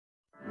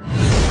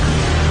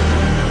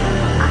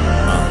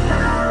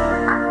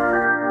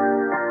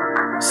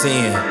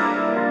Sin.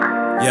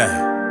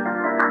 Yeah.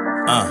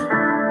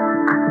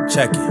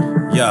 Check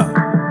it.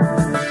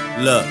 Yeah.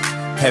 Look.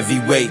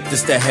 Heavyweight,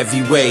 this the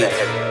heavyweight.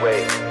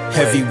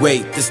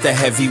 Heavyweight, this the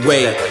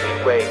heavyweight.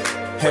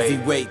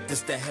 Heavyweight,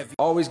 this the heavy.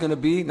 Always gonna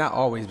be, not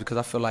always, because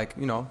I feel like,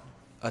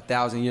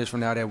 1,000 years from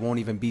now, there won't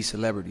even be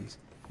celebrities.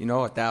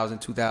 1,000,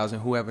 2,000,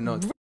 whoever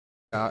knows.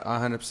 I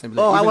 100% believe.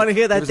 Oh, I want to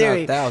hear that theory.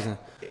 1,000.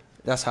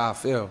 That's how I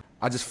feel.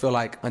 I just feel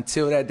like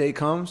until that day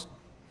comes,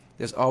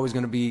 there's always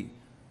gonna be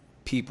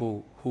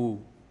people who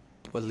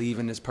believe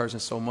in this person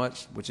so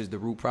much, which is the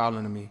root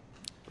problem to me.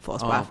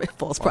 False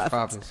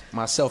prophets.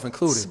 Myself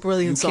included. It's a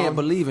brilliant you song. Can't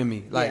believe in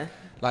me.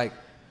 Like,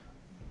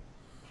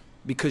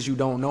 because you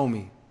don't know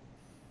me.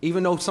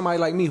 Even though somebody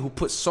like me who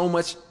put so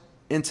much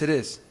into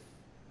this,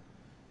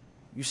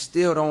 you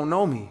still don't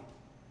know me.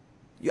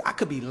 I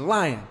could be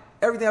lying.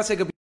 Everything I say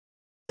could be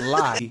a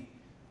lie.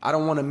 I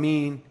don't want to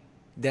mean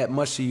that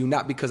much to you,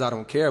 not because I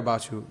don't care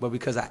about you, but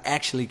because I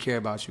actually care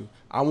about you.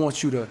 I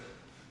want you to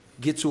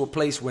get to a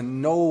place where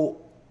no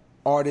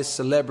artist,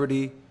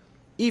 celebrity,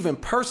 even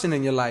person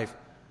in your life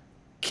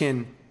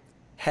can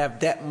have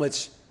that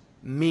much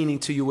meaning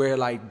to you where it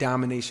like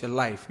dominates your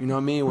life. You know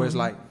what I mean? Where it's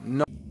like,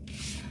 no.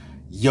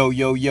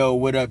 Yo,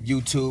 what up,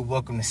 YouTube?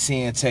 Welcome to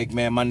Sinn-Take,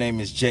 man. My name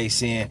is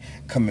Jason,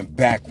 coming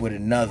back with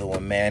another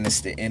one, man.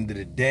 It's the end of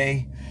the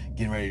day.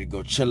 Getting ready to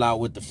go chill out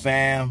with the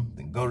fam,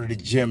 then go to the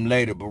gym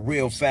later. But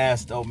real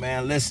fast, though,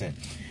 man, listen.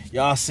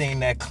 Y'all seen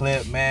that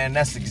clip, man?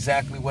 That's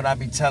exactly what I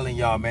be telling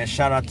y'all, man.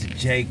 Shout out to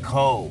J.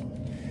 Cole.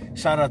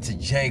 Shout out to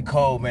J.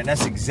 Cole, man.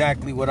 That's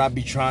exactly what I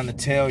be trying to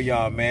tell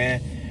y'all,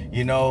 man.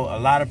 A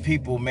lot of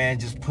people, man,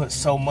 just put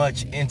so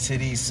much into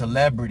these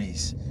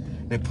celebrities.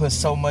 They put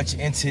so much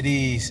into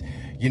these,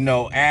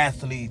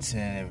 athletes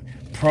and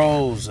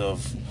pros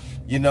of,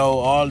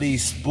 all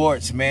these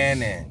sports,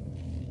 man.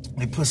 And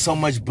they put so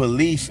much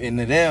belief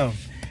into them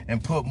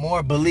and put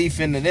more belief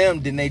into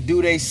them than they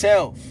do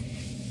themselves.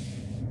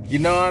 You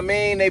know what I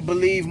mean? They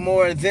believe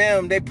more of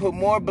them. They put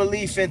more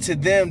belief into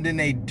them than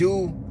they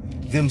do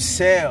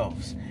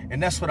themselves.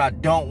 And that's what I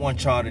don't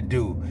want y'all to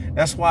do.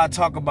 That's why I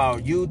talk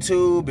about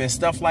YouTube and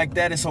stuff like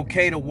that. It's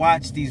okay to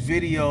watch these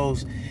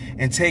videos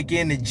and take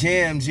in the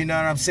gems, you know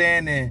what I'm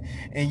saying?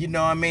 And you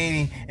know what I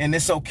mean? And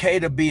it's okay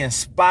to be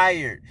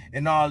inspired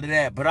and all of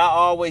that. But I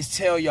always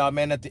tell y'all,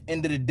 man, at the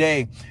end of the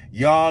day,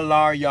 y'all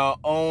are your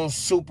own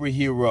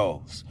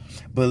superheroes.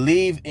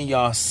 Believe in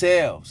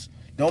yourselves.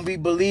 Don't be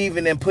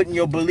believing and putting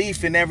your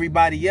belief in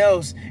everybody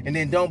else and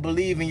then don't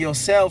believe in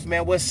yourself,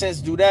 man. What sense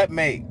do that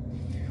make?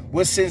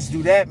 What sense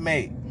do that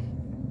make?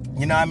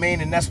 You know what I mean?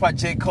 And that's why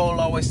J. Cole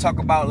always talk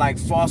about like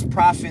false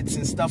prophets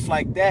and stuff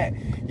like that.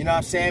 You know what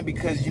I'm saying?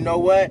 Because you know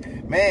what?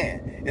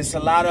 Man, it's a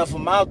lot of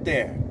them out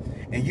there.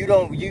 And you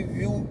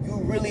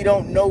really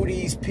don't know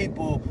these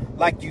people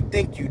like you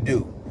think you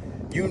do.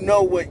 You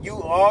know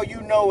all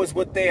you know is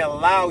what they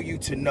allow you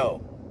to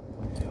know.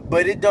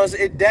 But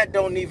that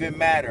don't even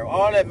matter.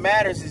 All that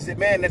matters is that,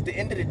 man, at the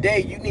end of the day,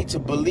 you need to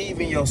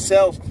believe in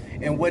yourself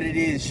and what it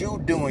is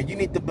you doing. You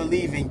need to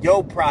believe in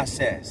your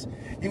process.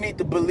 You need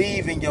to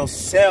believe in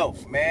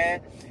yourself,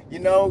 man. You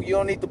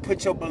don't need to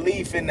put your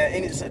belief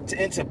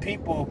into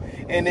people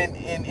and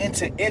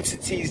into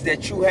entities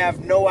that you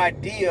have no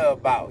idea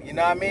about. You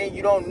know what I mean?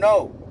 You don't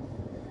know.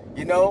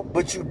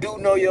 But you do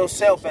know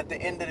yourself at the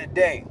end of the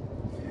day.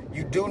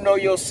 You do know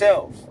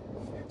yourself.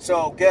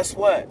 So guess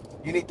what?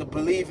 You need to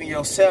believe in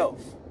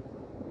yourself.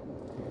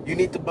 You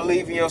need to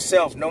believe in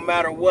yourself no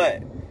matter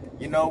what.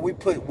 We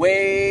put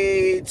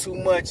way too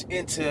much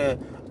into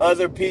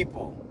other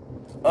people,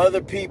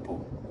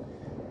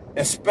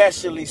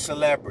 especially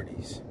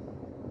celebrities.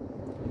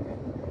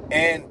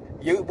 And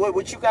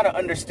what you got to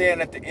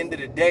understand at the end of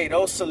the day,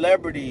 those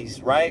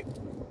celebrities, right?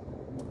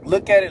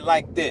 Look at it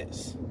like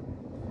this.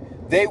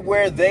 They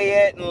where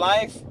they at in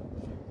life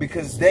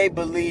because they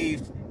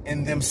believed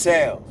in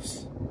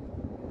themselves.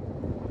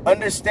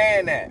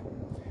 Understand that.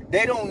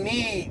 They don't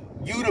need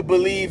you to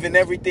believe in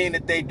everything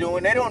that they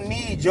doing. They don't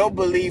need your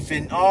belief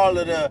in all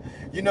of the,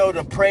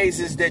 the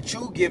praises that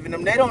you giving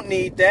them. They don't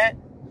need that.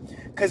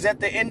 Because at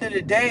the end of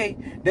the day,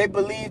 they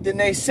believed in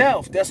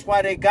themselves. That's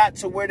why they got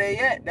to where they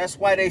at. That's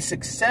why they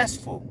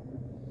successful.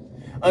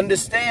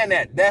 Understand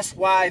that. That's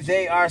why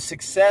they are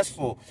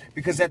successful.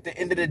 Because at the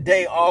end of the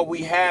day, all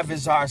we have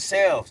is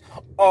ourselves.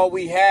 All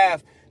we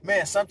have,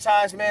 man,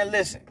 sometimes, man,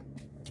 listen.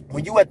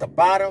 When you at the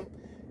bottom,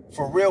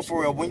 for real,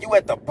 when you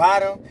at the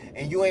bottom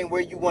and you ain't where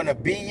you want to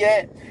be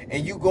yet,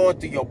 and you going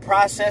through your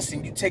process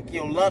and you take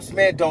your lumps,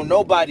 man, don't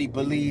nobody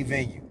believe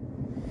in you.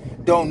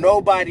 Don't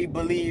nobody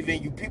believe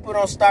in you. People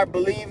don't start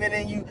believing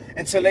in you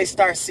until they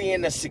start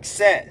seeing the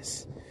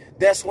success.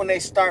 That's when they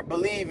start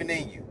believing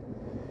in you.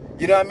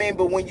 You know what I mean?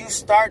 But when you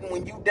start and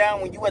when you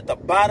down, when you at the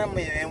bottom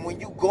and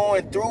when you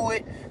going through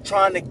it,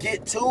 trying to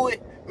get to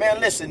it, man,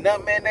 listen,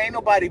 man, ain't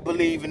nobody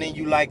believing in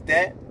you like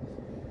that.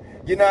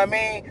 You know what I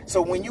mean?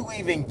 So when you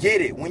even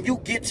get it, when you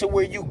get to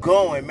where you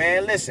going,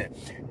 man, listen,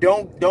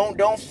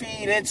 don't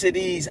feed into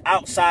these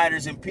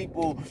outsiders and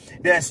people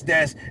that's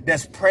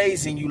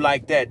praising you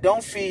like that.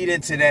 Don't feed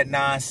into that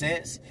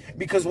nonsense.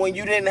 Because when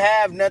you didn't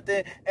have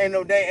nothing,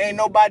 ain't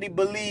nobody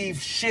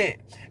believe shit.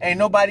 Ain't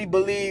nobody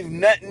believe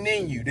nothing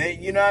in you.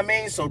 You know what I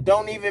mean? So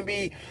don't even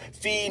be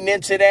feeding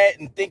into that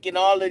and thinking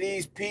all of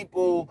these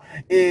people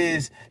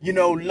is,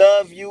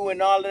 love you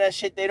and all of that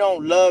shit. They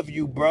don't love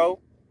you, bro.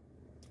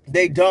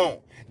 They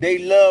don't. They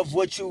love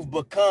what you've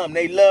become.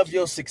 They love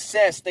your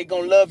success. They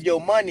gonna love your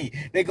money.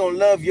 They gonna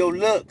love your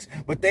looks.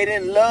 But they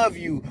didn't love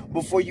you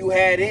before you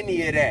had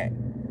any of that.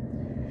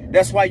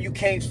 That's why you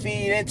can't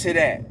feed into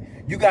that.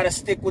 You gotta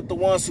stick with the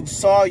ones who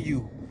saw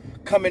you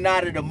coming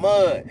out of the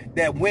mud,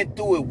 that went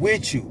through it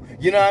with you.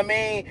 You know what I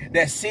mean?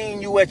 That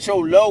seen you at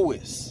your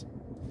lowest,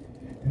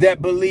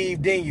 that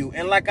believed in you.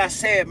 And like I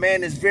said,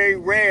 man, it's very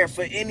rare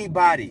for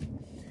anybody.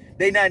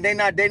 They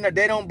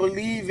don't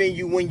believe in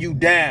you when you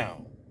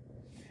down.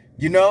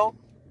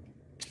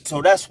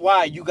 So that's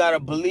why you got to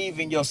believe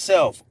in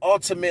yourself.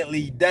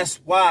 Ultimately, that's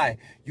why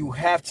you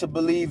have to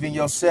believe in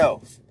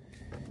yourself.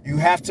 You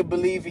have to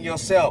believe in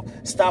yourself.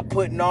 Stop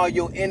putting all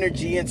your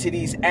energy into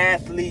these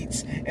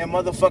athletes and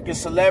motherfucking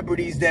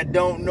celebrities that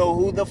don't know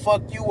who the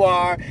fuck you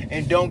are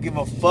and don't give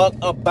a fuck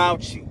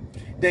about you.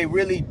 They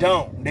really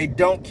don't. They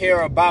don't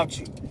care about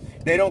you.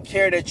 They don't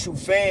care that you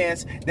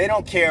fans. They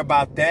don't care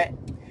about that.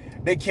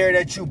 They care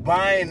that you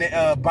buying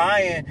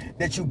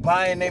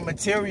their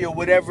material,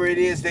 whatever it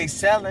is they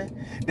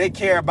selling. They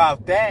care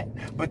about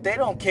that, but they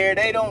don't care.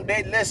 They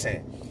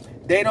listen.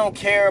 They don't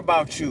care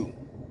about you.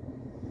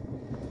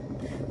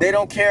 They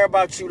don't care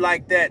about you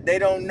like that. They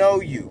don't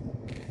know you.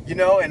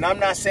 And I'm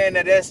not saying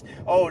that that's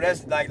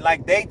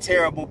like they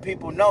terrible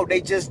people. No,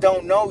 they just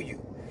don't know you.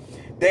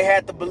 They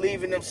had to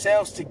believe in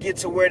themselves to get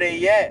to where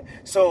they at.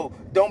 So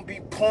don't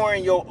be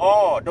pouring your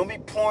all. Don't be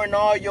pouring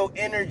all your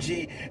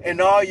energy and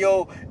all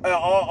your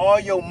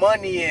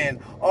money and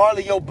all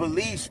of your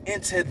beliefs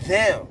into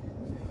them.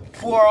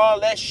 Pour all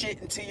that shit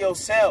into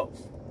yourself.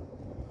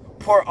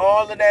 Pour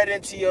all of that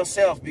into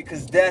yourself,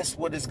 because that's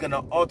what it's going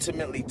to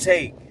ultimately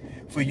take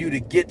for you to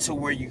get to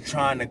where you're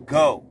trying to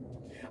go.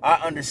 I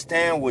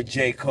understand what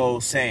J.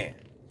 Cole's saying.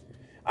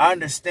 I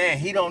understand.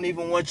 He don't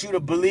even want you to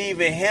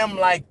believe in him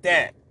like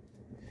that.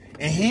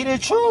 And he the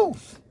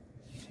truth.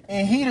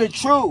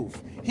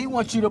 He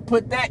wants you to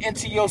put that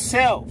into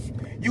yourself.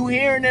 You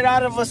hearing it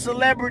out of a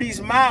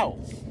celebrity's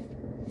mouth.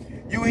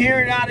 You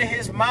hearing it out of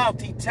his mouth.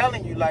 He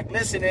telling you, like,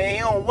 listen, and he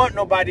don't want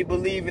nobody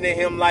believing in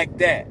him like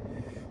that.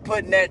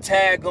 Putting that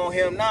tag on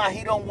him. Nah,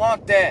 he don't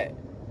want that.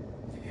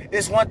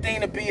 It's one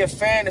thing to be a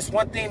fan. It's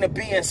one thing to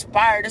be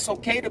inspired. It's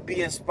okay to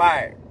be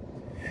inspired.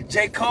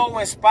 J. Cole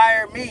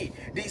inspired me.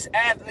 These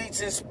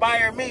athletes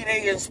inspire me.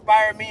 They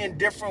inspire me in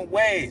different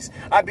ways.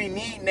 I be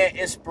needing that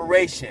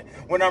inspiration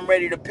when I'm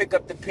ready to pick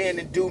up the pen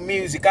and do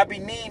music. I be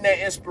needing that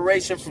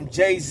inspiration from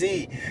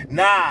Jay-Z,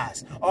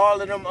 Nas, all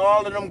of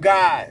them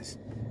guys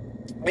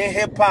in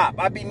hip-hop.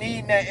 I be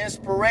needing that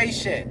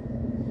inspiration.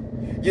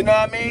 You know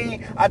what I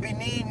mean? I be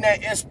needing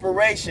that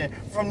inspiration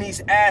from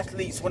these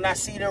athletes when I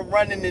see them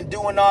running and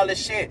doing all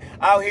this shit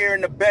out here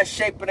in the best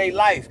shape of their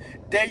life.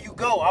 There you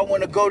go. I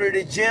want to go to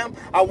the gym.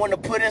 I want to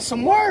put in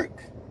some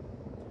work.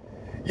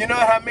 You know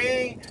what I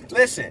mean?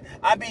 Listen,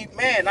 I be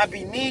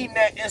needing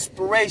that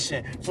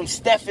inspiration from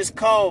Stephen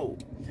Cole.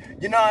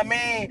 You know what I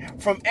mean?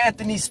 From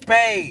Anthony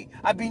Spade.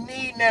 I be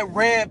needing that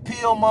red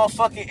pill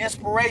motherfucking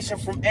inspiration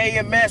from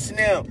AMS and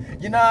them.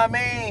 You know what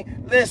I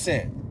mean?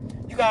 Listen.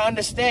 You gotta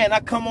understand, I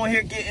come on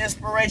here get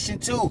inspiration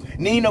too.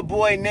 Nina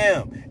Boy and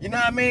them. You know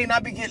what I mean? I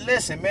be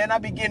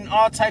getting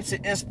all types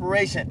of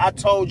inspiration. I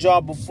told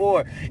y'all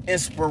before,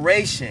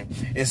 inspiration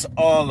is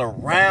all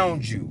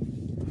around you.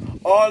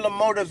 All the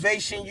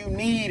motivation you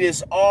need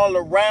is all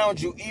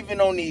around you,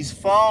 even on these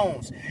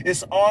phones.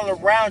 It's all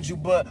around you,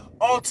 but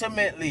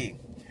ultimately,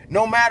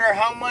 no matter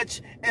how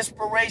much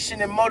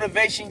inspiration and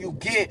motivation you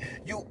get,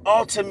 you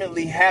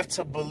ultimately have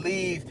to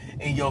believe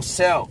in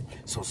yourself.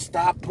 So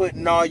stop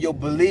putting all your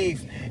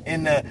belief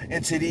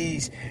into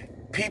these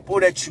people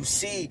that you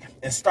see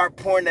and start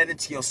pouring that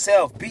into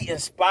yourself. Be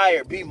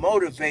inspired, be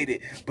motivated,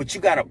 but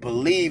you got to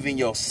believe in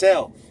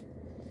yourself.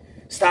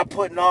 Stop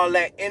putting all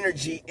that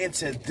energy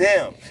into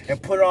them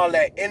and put all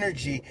that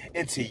energy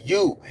into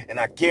you. And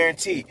I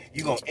guarantee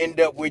you're going to end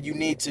up where you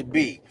need to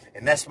be.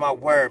 And that's my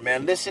word,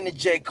 man. Listen to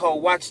J.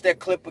 Cole. Watch that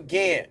clip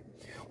again.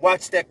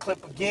 Watch that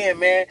clip again,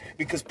 man,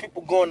 because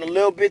people going a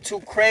little bit too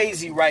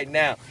crazy right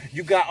now.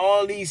 You got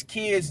all these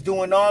kids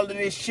doing all of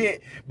this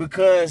shit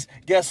because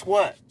guess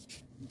what?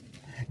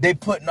 They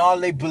putting all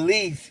their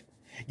belief,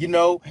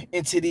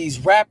 into these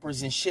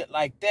rappers and shit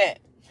like that.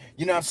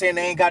 You know what I'm saying?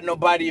 They ain't got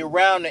nobody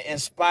around to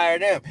inspire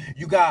them.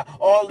 You got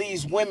all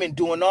these women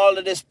doing all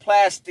of this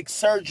plastic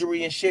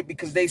surgery and shit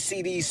because they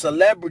see these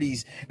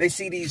celebrities. They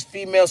see these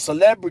female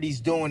celebrities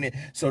doing it,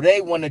 so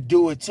they want to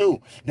do it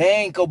too. They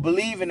ain't gonna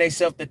believe in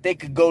themselves that they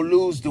could go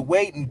lose the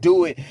weight and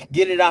do it,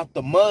 get it out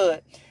the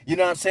mud. You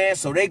know what I'm saying?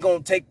 So they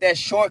gonna take that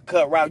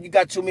shortcut route. You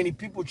got too many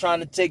people trying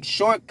to take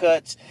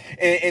shortcuts,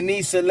 and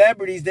these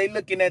celebrities, they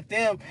looking at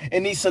them,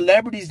 and these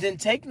celebrities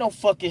didn't take no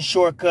fucking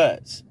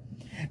shortcuts.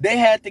 They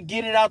had to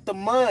get it out the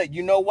mud.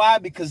 You know why?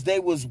 Because they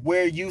was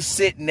where you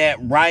sitting at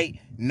right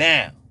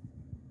now.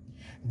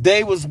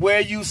 They was where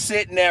you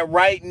sitting at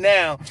right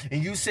now,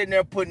 and you sitting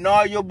there putting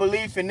all your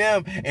belief in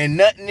them and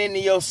nothing into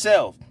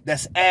yourself.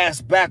 That's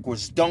ass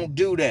backwards. Don't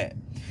do that.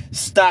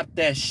 Stop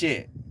that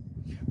shit.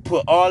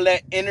 Put all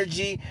that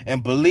energy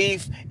and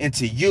belief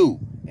into you,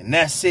 and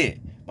that's it.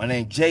 My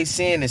name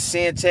Jason and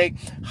Sinn-Take.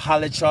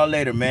 Holla at y'all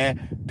later,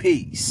 man.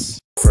 Peace.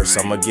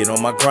 First I'ma get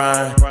on my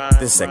grind,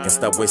 then second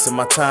stop wasting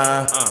my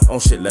time on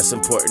shit less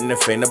important.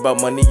 If ain't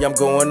about money, I'm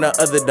going the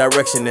other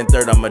direction. And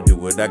third, I'ma do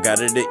what I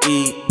gotta to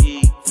eat.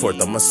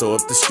 Fourth, I'ma sew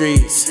up the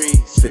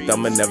streets. Fifth,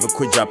 I'ma never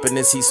quit dropping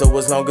this heat. So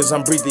as long as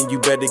I'm breathing, you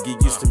better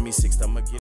get used to me. Sixth, I'ma get